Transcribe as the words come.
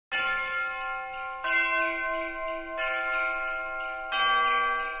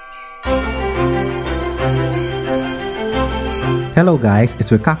Hello guys,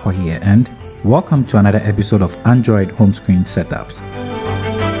 it's Rickaquaog here and welcome to another episode of Android home screen setups.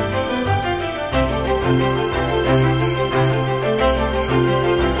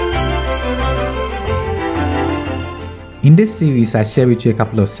 In this series, I share with you a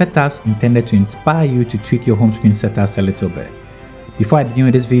couple of setups intended to inspire you to tweak your home screen setups a little bit. Before I begin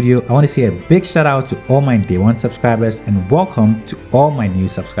with this video, I want to say a big shout out to all my day one subscribers and welcome to all my new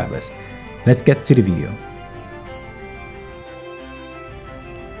subscribers. Let's get to the video.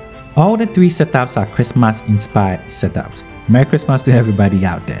 All the three setups are Christmas inspired setups. Merry Christmas to everybody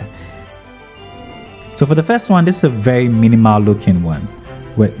out there. So for the first one, this is a very minimal looking one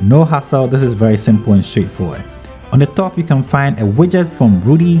with no hassle. This is very simple and straightforward. On the top, you can find a widget from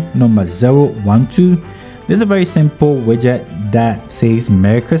RUDIE number 012. This is a very simple widget that says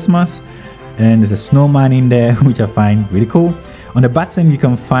Merry Christmas, and there's a snowman in there, which I find really cool. On the bottom, you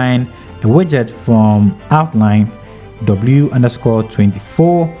can find a widget from Outline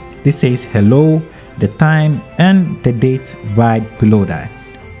W_24. This says hello, the time, and the date right below that.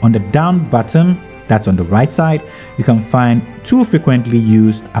 On the down button, that's on the right side, you can find two frequently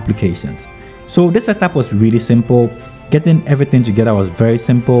used applications. So this setup was really simple. Getting everything together was very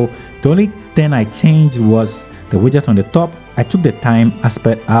simple. The only thing I changed was the widget on the top. I took the time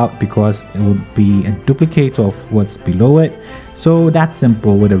aspect out because it would be a duplicate of what's below it. So that's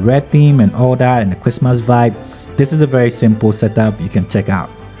simple with a red theme and all that and the Christmas vibe. This is a very simple setup you can check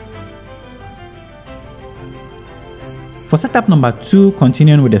out. For setup number 2,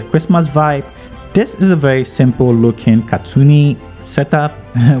 continuing with the Christmas vibe, this is a very simple looking cartoony setup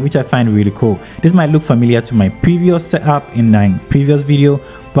which I find really cool. This might look familiar to my previous setup in my previous video,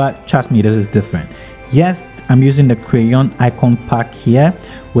 but trust me, this is different. Yes, I'm using the crayon icon pack here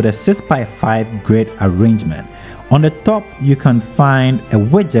with a 6x5 grid arrangement. On the top, you can find a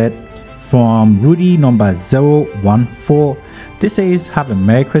widget from RUDIE number 014. This says have a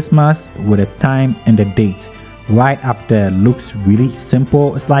Merry Christmas with a time and a date. Right up there, looks really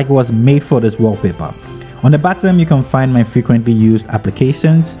simple. It's like it was made for this wallpaper. On the bottom, you can find my frequently used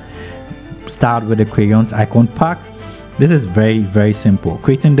applications. Start with the crayons icon pack. This is very simple.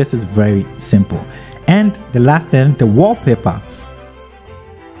 Creating this is very simple. And the last thing, the wallpaper.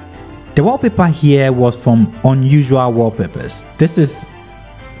 The wallpaper here was from Unusual Wallpapers. This is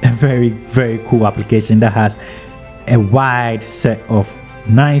a very cool application that has a wide set of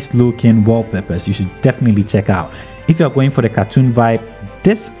nice looking wallpapers you should definitely check out. If you're going for the cartoon vibe,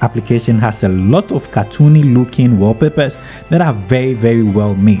 this application has a lot of cartoony looking wallpapers that are very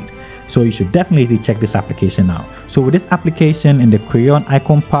well made. So you should definitely check this application out. So with this application and the crayon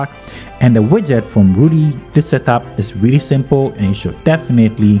icon pack and the widget from RUDIE, this setup is really simple and you should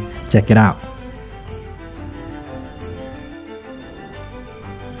definitely check it out.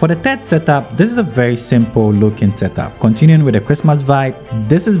 For the third setup, this is a very simple looking setup. Continuing with the Christmas vibe,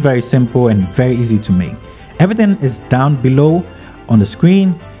 this is very simple and very easy to make. Everything is down below on the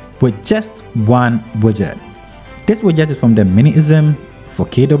screen with just one widget. This widget is from the MINI-ISM for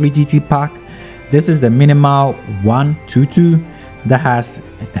KWGT pack. This is the minimal 122 that has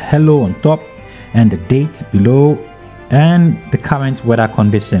a hello on top and the date below and the current weather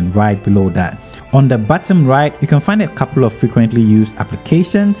condition right below that. On the bottom right, you can find a couple of frequently used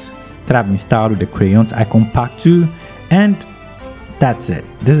applications that have been styled with the crayons icon pack too, and that's it.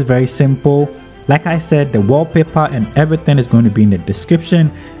 This is very simple. Like I said, the wallpaper and everything is going to be in the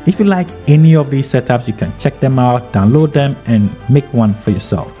description. If you like any of these setups, you can check them out, download them, and make one for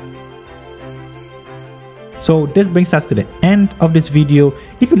yourself. So this brings us to the end of this video.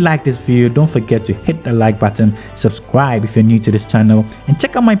 If you like this video, don't forget to hit the like button, subscribe if you're new to this channel, and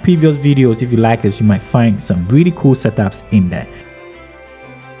check out my previous videos. If you like this, you might find some really cool setups in there.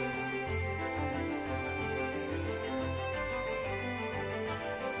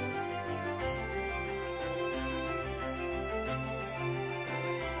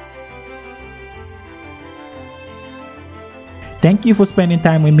 Thank you for spending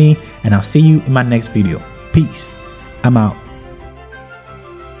time with me, and I'll see you in my next video. Peace. I'm out.